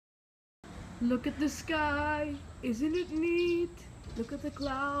Look at the sky, isn't it neat? Look at the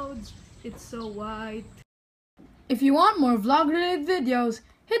clouds, it's so white. If you want more vlog-related videos,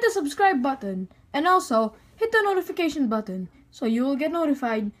 hit the subscribe button and also hit the notification button so you will get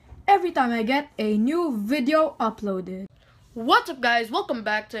notified every time I get a new video uploaded. What's up guys, welcome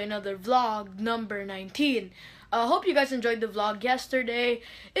back to another vlog number 19. I hope you guys enjoyed the vlog yesterday.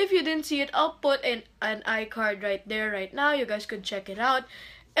 If you didn't see it, I'll put an iCard right there right now. You guys could check it out.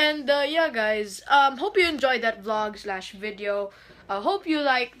 And yeah guys, hope you enjoyed that vlog slash video. Hope you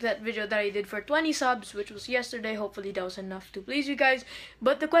liked that video that I did for 20 subs, which was yesterday. Hopefully that was enough to please you guys.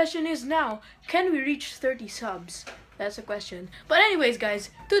 But the question is now, can we reach 30 subs? That's the question. But anyways guys,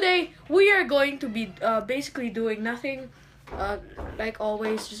 today we are going to be basically doing nothing. Like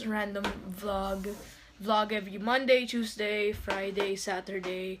always, just random vlog every Monday, Tuesday, Friday,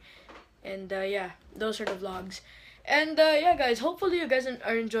 Saturday, and yeah, those are the vlogs. And yeah guys, hopefully you guys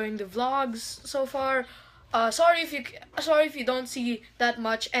are enjoying the vlogs so far. Sorry if you don't see that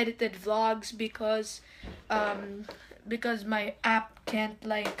much edited vlogs because my app can't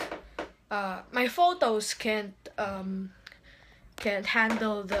my photos can't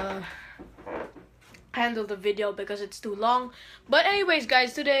handle the video because it's too long. But anyways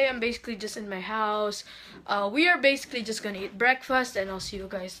guys, today I'm basically just in my house. We are basically just gonna eat breakfast and I'll see you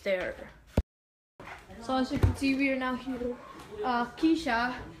guys there. So as you can see, we are now here.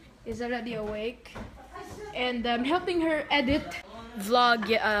 Keisha is already awake and I'm helping her edit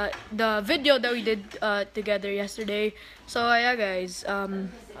the video that we did together yesterday. So yeah guys, I'm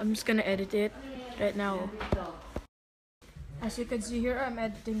just gonna edit it right now. As you can see here, I'm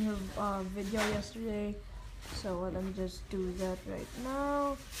editing her video yesterday. So let me just do that right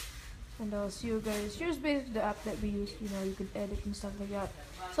now. And I'll see you guys. Here's basically the app that we use. You know, you can edit and stuff like that.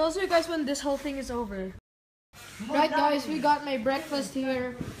 So I'll see you guys when this whole thing is over. Right guys, we got my breakfast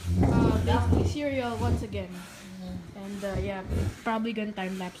here. Basically cereal once again. And yeah, probably gonna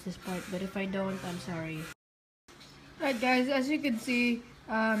time-lapse this part. But if I don't, I'm sorry. Right guys, as you can see,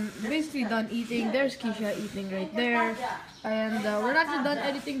 basically done eating. There's Keisha eating right there. And we're not done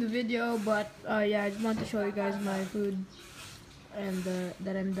editing the video, but yeah, I just want to show you guys my food and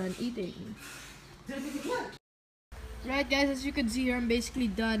that I'm done eating. Right guys, as you can see here, I'm basically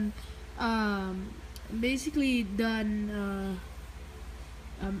done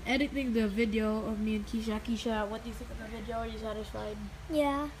editing the video of me and Keisha. Keisha, what do you think of the video? Are you satisfied?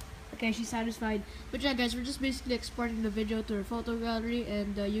 Yeah. Okay, she's satisfied. But yeah guys, we're just basically exporting the video to her photo gallery,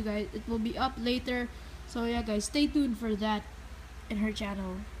 and you guys, it will be up later. So yeah guys, stay tuned for that in her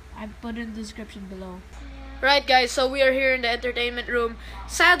channel. I put it in the description below. Right guys, so we are here in the entertainment room.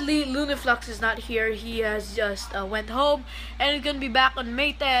 Sadly, Luniflux is not here. He has just went home and he's gonna be back on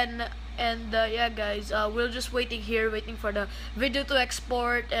May 10. And yeah guys, we're just waiting here, waiting for the video to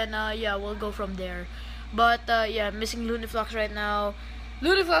export, and yeah, we'll go from there. But yeah, I'm missing Luniflux right now.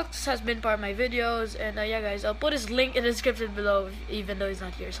 Luniflux has been part of my videos, and yeah guys, I'll put his link in the description below even though he's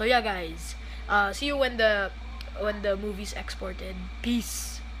not here. So yeah guys, see you when the movie's exported.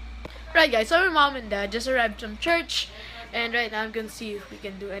 Peace. Right guys, so my mom and dad just arrived from church, and right now I'm gonna see if we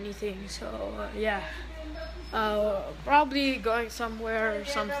can do anything. So yeah, probably going somewhere or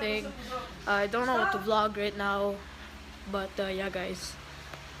something. I don't know what to vlog right now, but yeah guys,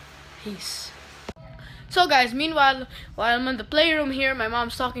 peace. So guys, meanwhile, while I'm in the playroom here, my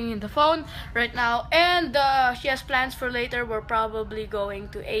mom's talking in the phone right now, and she has plans for later. We're probably going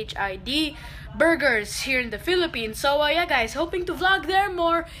to HID Burgers here in the Philippines. So yeah guys, hoping to vlog there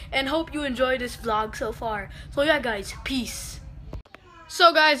more, and hope you enjoy this vlog so far. So yeah guys, peace.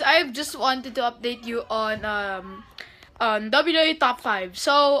 So guys, I've just wanted to update you on WWE Top 5.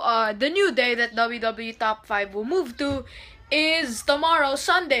 So the new day that WWE Top 5 will move to is tomorrow,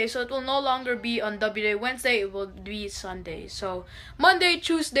 Sunday. So it will no longer be on WWE Wednesday, it will be Sunday. So Monday,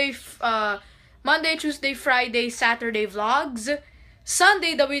 Tuesday, Friday, Saturday vlogs,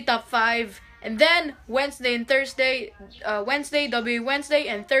 Sunday W Top 5, and then Wednesday and Thursday, Wednesday W Wednesday,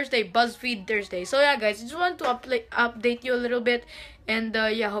 and Thursday BuzzFeed Thursday. So yeah guys, I just want to update you a little bit, and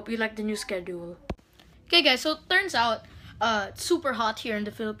yeah, hope you like the new schedule. Okay guys, so it turns out it's super hot here in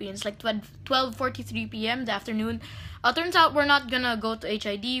the Philippines, like 12:43 p.m. the afternoon. Turns out we're not gonna go to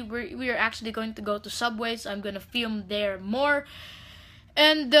HID. We are actually going to go to Subway, so I'm gonna film there more.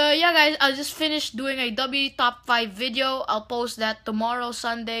 And yeah guys, I just finished doing a W Top 5 video. I'll post that tomorrow,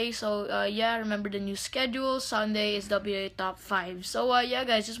 Sunday. So yeah, remember the new schedule. Sunday is W Top 5. So yeah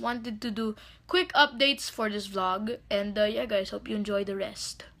guys, just wanted to do quick updates for this vlog. And yeah guys, hope you enjoy the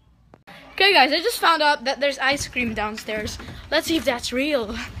rest. Okay guys, I just found out that there's ice cream downstairs. Let's see if that's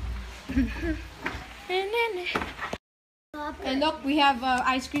real. And look, we have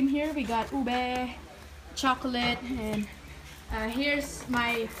ice cream here. We got ube, chocolate, and here's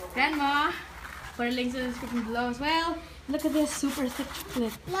my grandma. For the links in the description below as well. Look at this super thick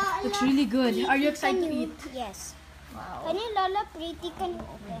chocolate. Looks really good. Are you excited to eat? Yes. Wow. Can you, Lola, pretty can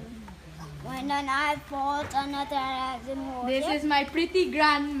open? When an eye falls, another doesn't hold This is my pretty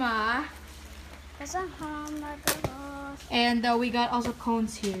grandma. There's a hammer. And we got also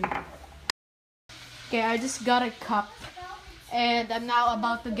cones here. Okay, I just got a cup. And I'm now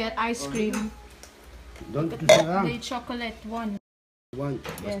about to get ice cream. Don't The chocolate one. One.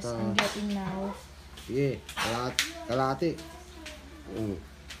 Yes, I'm getting now. Yeah, kalahati.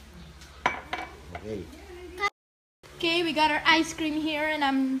 Okay. Okay, we got our ice cream here,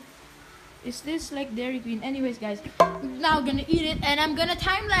 and is this like Dairy Queen? Anyways, guys, I'm now gonna eat it, and I'm gonna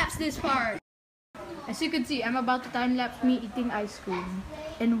time lapse this part. As you can see, I'm about to time lapse me eating ice cream.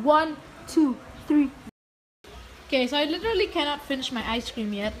 In 1, 2, 3. Okay, so I literally cannot finish my ice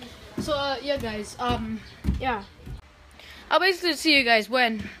cream yet. So yeah, guys, yeah. I'll basically see you guys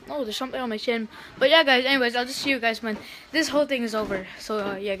when. Oh, there's something on my chin. But yeah, guys, anyways, I'll just see you guys when this whole thing is over.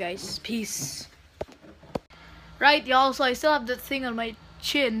 So yeah, guys, peace. Right, y'all. So I still have that thing on my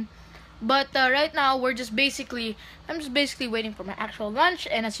chin, but right now I'm just basically waiting for my actual lunch.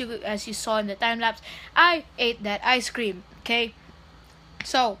 And as you saw in the time lapse, I ate that ice cream. Okay,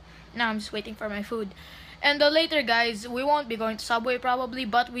 so now I'm just waiting for my food. And later, guys, we won't be going to Subway probably,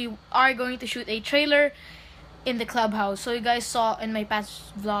 but we are going to shoot a trailer in the clubhouse. So you guys saw in my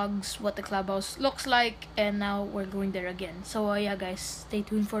past vlogs what the clubhouse looks like, and now we're going there again. So yeah, guys, stay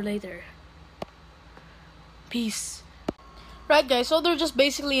tuned for later. Peace. Right, guys, so they're just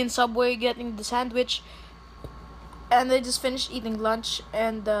basically in Subway getting the sandwich, and they just finished eating lunch.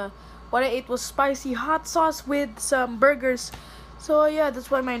 And what I ate was spicy hot sauce with some burgers. So yeah,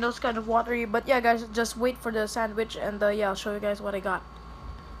 that's why my nose kind of watery. But yeah, guys, just wait for the sandwich, and yeah, I'll show you guys what I got.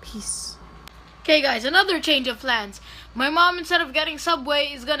 Peace. Okay, guys, another change of plans. My mom, instead of getting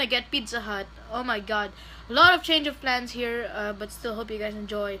Subway, is gonna get Pizza Hut. Oh my god, a lot of change of plans here, but still hope you guys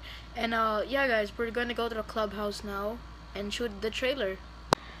enjoy. And yeah, guys, we're gonna go to the clubhouse now and shoot the trailer.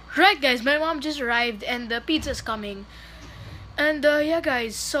 Right, guys, my mom just arrived, and the pizza's coming. And yeah,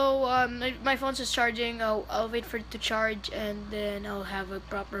 guys, so my phone's just charging. I'll wait for it to charge, and then I'll have a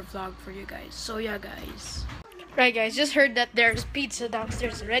proper vlog for you guys. So yeah, guys. Right, guys, just heard that there's pizza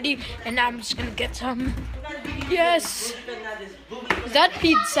downstairs already, and now I'm just gonna get some. Yes! Is that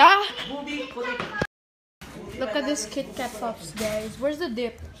pizza? Look at this Kit Kat Puffs, guys. Where's the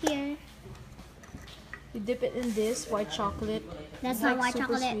dip? Here. You dip it in this white chocolate. That's not white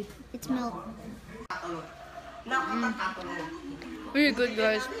chocolate. Sweet. It's milk. Really good,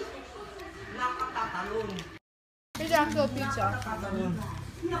 guys. Here's the actual pizza.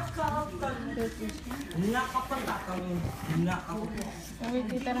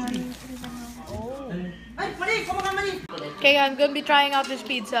 Okay, I'm gonna be trying out this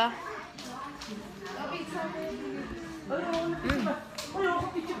pizza.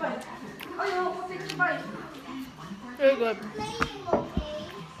 Very good.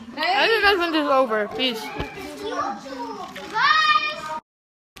 I think that's when this is over. Peace.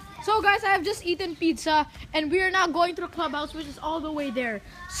 So guys, I have just eaten pizza, and we are now going to the clubhouse, which is all the way there.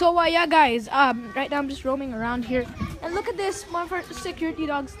 So yeah, guys, right now I'm just roaming around here, and look at this, one for security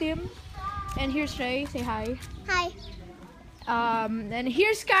dogs, Tim. And here's Trey. Say hi. Hi. And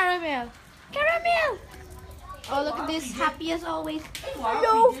here's Caramel. Caramel. Oh, look at this, happy as always.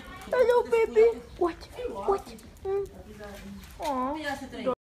 Hello, hello, baby. What? Aww.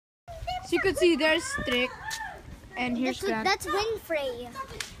 So you could see there's Strick, and here's Grant. That's Winfrey.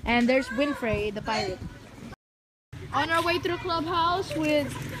 And there's Winfrey, the pirate. On our way to the clubhouse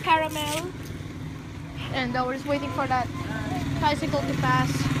with Caramel. And we're just waiting for that bicycle to pass.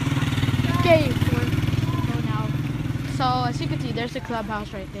 Okay, we're go now. So as you can see, there's the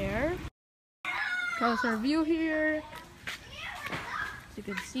clubhouse right there. Closer view here. As you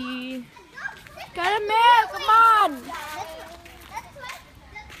can see. Caramel, come on!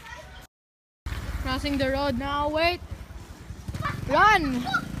 Crossing the road now, wait. Run!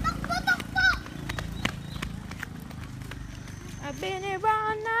 I've been here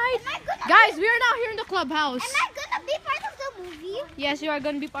all night. Guys, we are now here in the clubhouse. Am I gonna be part of the movie? Yes, you are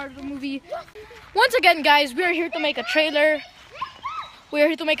gonna be part of the movie. Once again, guys, we are here to make a trailer. We are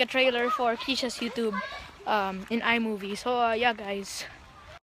here to make a trailer for Keisha's YouTube in iMovie. So yeah, guys.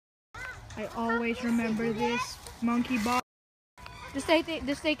 I always remember this monkey bar. Just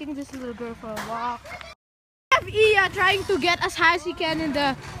taking this little girl for a walk. I have Iya trying to get as high as he can in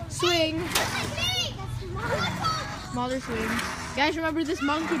the swing. Smaller swing. Guys, remember this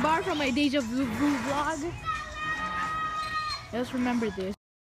monkey bar from my Deja Vu vlog? Just remember this.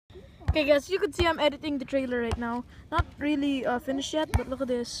 Okay guys, you could see I'm editing the trailer right now. Not really finished yet, but look at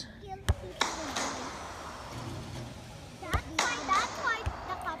this.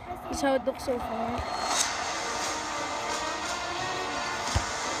 This is how it looks so far.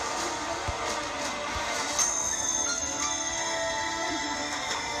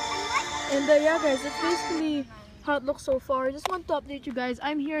 And yeah guys, that's basically how it looks so far. I just want to update you guys.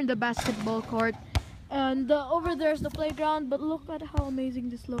 I'm here in the basketball court. And over there's the playground, but look at how amazing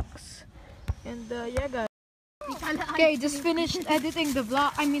this looks. And yeah guys. Okay, just finished editing the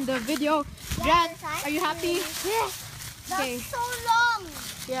vlog, the video. Grant, are you happy? Yes. Okay. That's so long.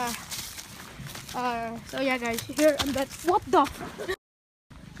 Yeah. So yeah guys, here on that, what the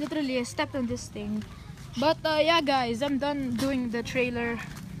literally I stepped on this thing. But yeah guys, I'm done doing the trailer.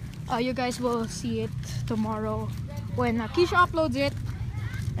 You guys will see it tomorrow when Keisha uploads it.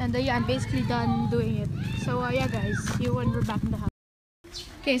 And yeah, I'm basically done doing it. So yeah guys, see you when we're back in the house.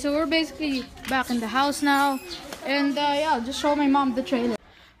 Okay, so we're basically back in the house now. And yeah, I'll just show my mom the trailer.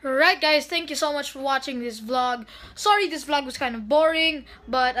 Alright guys, thank you so much for watching this vlog. Sorry this vlog was kind of boring,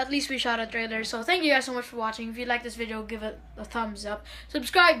 but at least we shot a trailer. So thank you guys so much for watching. If you like this video, give it a thumbs up.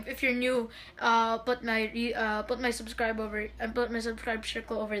 Subscribe if you're new. Put my subscribe over and put my subscribe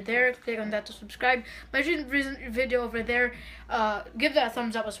circle over there. Click on that to subscribe. My recent video over there. Give that a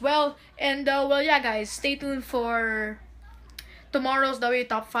thumbs up as well. And well yeah guys, stay tuned for tomorrow's W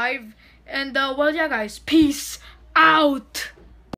Top 5. And well yeah guys, peace out.